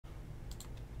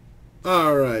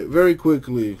Alright, very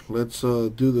quickly, let's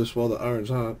do this while the iron's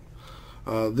hot.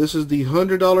 This is the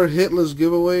 $100 HITLESS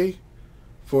giveaway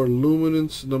for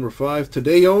Luminance number 5.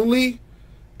 Today only.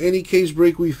 Any case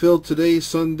break we fill today,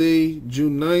 Sunday,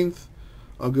 June 9th,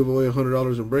 I'll give away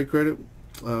 $100 in break credit.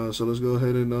 So let's go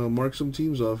ahead and mark some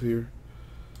teams off here.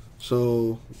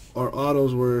 So our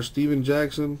autos were Steven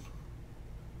Jackson,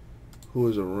 who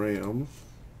is a Ram.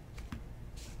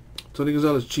 Tony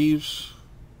Gonzalez, Chiefs.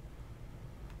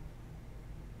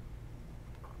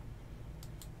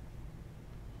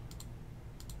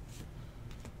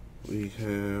 We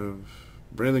have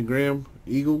Brandon Graham,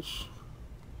 Eagles.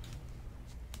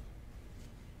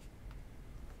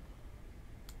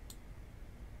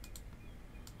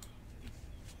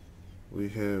 We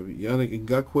have Yannick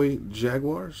Ngakwe,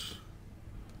 Jaguars.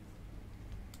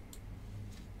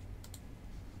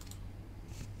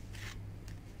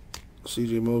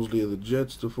 C.J. Mosley of the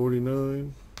Jets to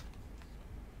 49.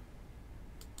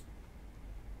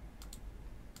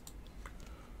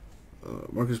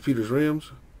 Marcus Peters,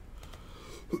 Rams.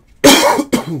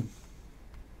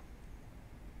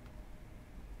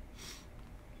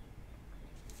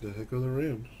 The heck are the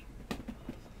Rams?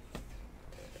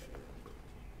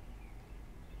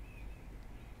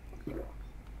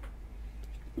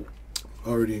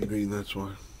 Already in green, that's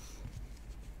why.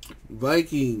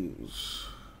 Vikings.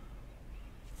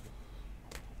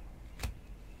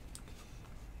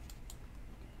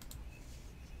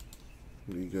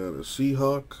 We got a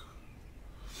Seahawk.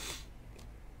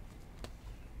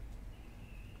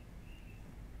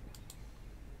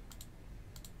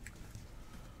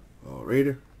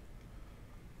 Raider.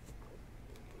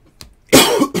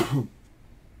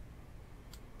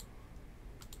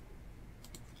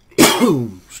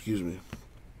 Excuse me.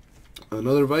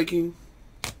 Another Viking.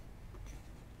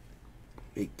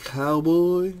 A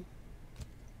Cowboy.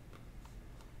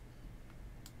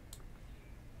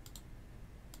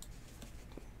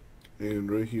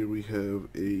 And right here we have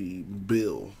a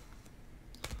Bill.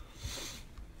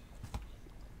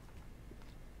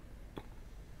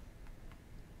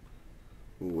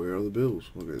 Where are the Bills?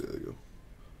 Okay, there they go.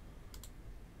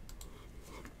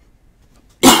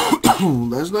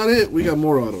 That's not it. We got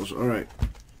more autos. All right.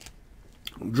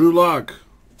 Drew Lock.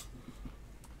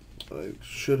 I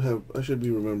should be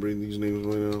remembering these names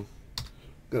by now.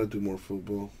 Gotta do more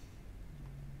football.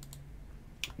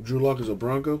 Drew Lock is a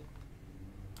Bronco.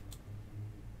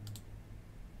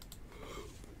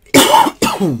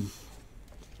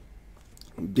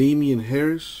 Damian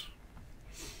Harris.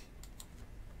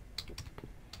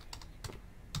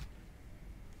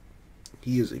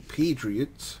 He is a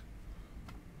Patriot.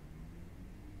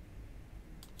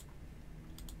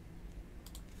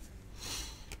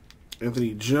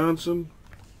 Anthony Johnson.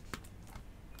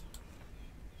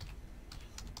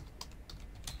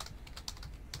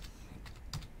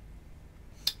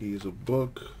 He is a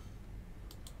Buck.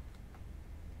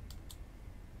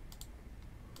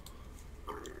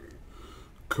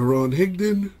 Karan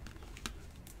Higdon.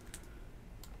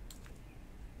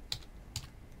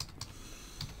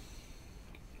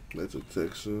 That's a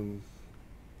Texan.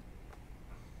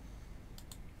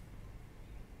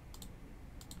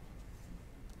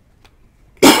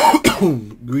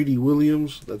 Greedy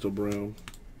Williams. That's a Brown.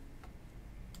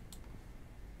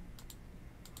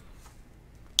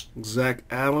 Zach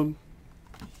Allen.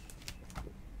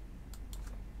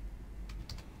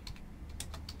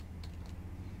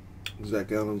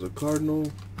 Zach Allen's a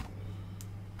Cardinal.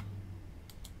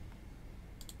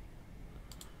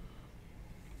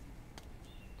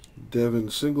 Devin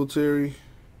Singletary,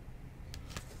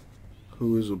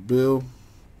 who is a Bill.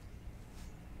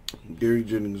 Gary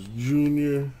Jennings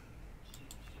Jr.,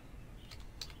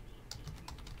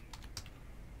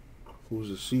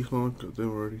 who's a Seahawk. Got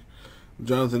them already.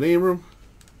 Jonathan Abram.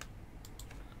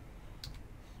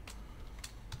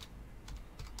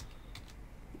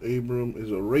 Abram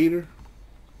is a Raider.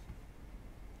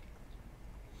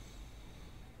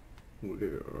 Where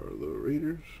are the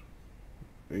Raiders?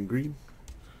 In green.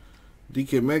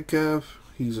 DK Metcalf,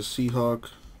 he's a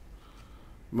Seahawk.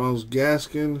 Myles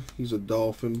Gaskin, he's a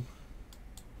Dolphin.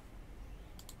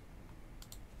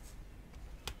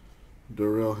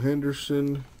 Darrell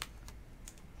Henderson.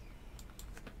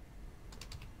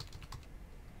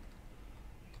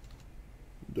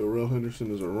 Darrell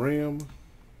Henderson is a Ram.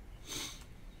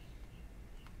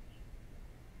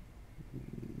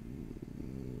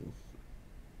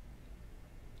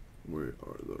 Where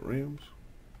are the Rams?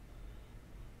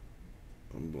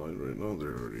 I'm blind right now.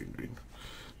 They're already in green.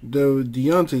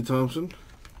 Deontay Thompson.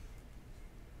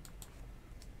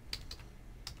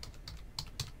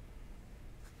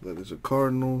 That is a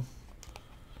Cardinal.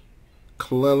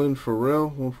 Clelin Ferrell,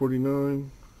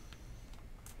 149.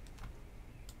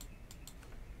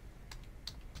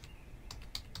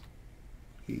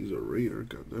 He's a Raider.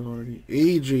 Got that already.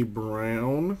 A.J.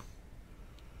 Brown.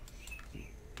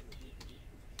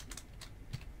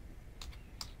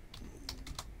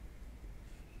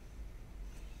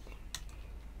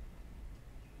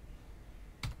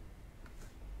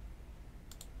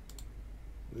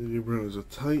 A.J. Brown is a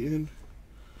Titan.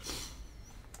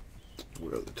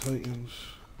 What are the Titans?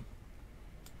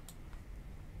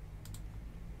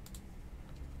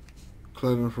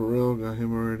 Clelin Ferrell, got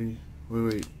him already.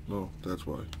 Wait, no, that's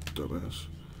why. Dumbass.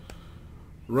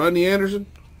 Rodney Anderson.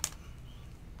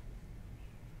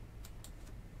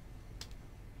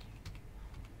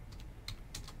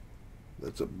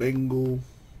 That's a Bengal.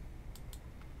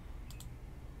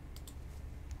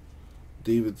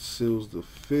 David Sills the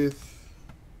 5th.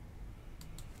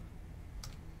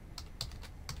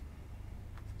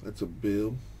 That's a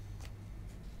Bill.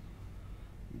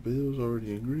 Bill's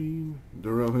already in green.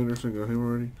 Darrell Henderson, got him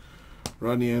already.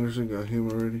 Rodney Anderson, got him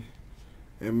already.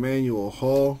 Emmanuel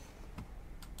Hall.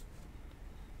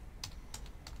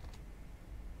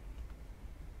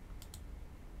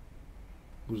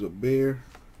 Who's a Bear.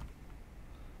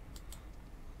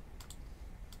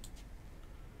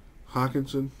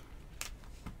 Hawkinson.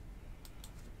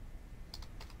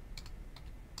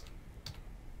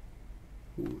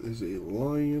 Who is a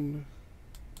Lion.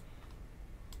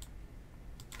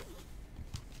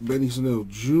 Benny Snell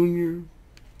Jr.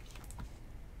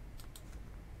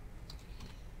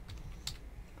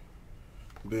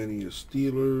 Benny is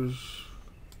Steelers.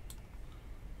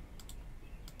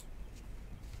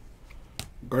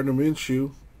 Gardner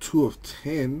Minshew, 2 of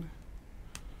 10.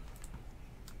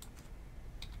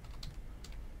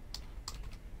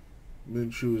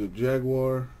 Minshew is a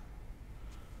Jaguar.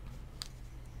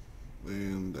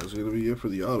 And that's going to be it for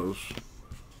the autos.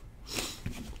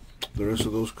 The rest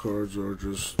of those cards are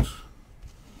just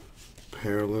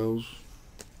parallels.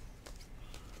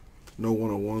 No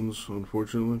 101s,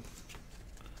 unfortunately.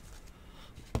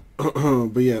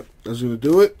 But yeah, that's going to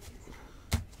do it.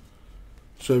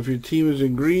 So if your team is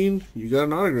in green, you got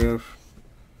an autograph.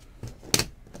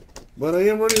 But I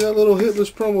am running that little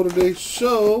hitless promo today.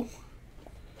 So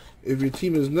if your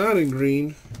team is not in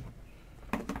green,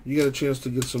 you got a chance to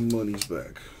get some monies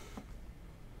back.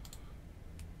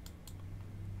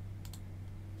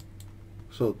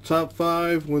 So top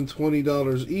 5 win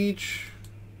 $20 each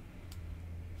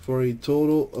for a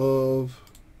total of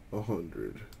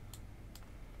 100.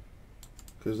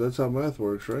 Because that's how math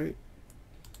works, right?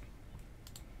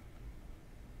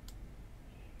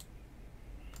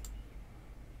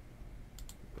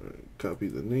 Alright, copy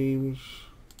the names.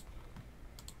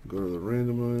 Go to the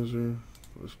randomizer.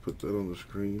 Let's put that on the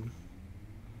screen.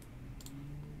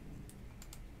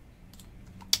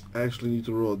 I actually need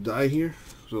to roll a die here.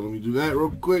 So let me do that real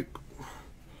quick.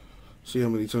 See how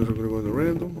many times we're going to go in the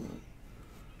random.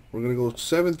 We're going to go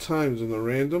 7 times in the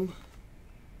random.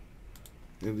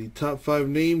 And the top 5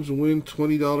 names win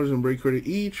 $20 in break credit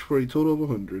each for a total of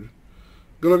 100.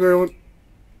 Good luck, everyone.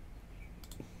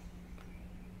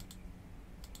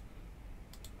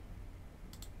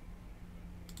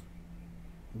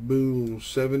 Boom,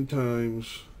 7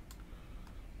 times.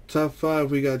 Top 5,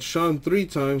 we got Sean 3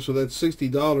 times, so that's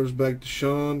 $60 back to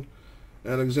Sean.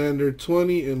 Alexander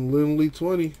 20 and Lindley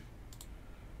 20.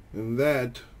 And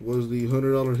that was the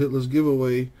 $100 hitless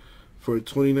giveaway for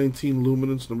 2019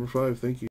 Luminance number 5. Thank you.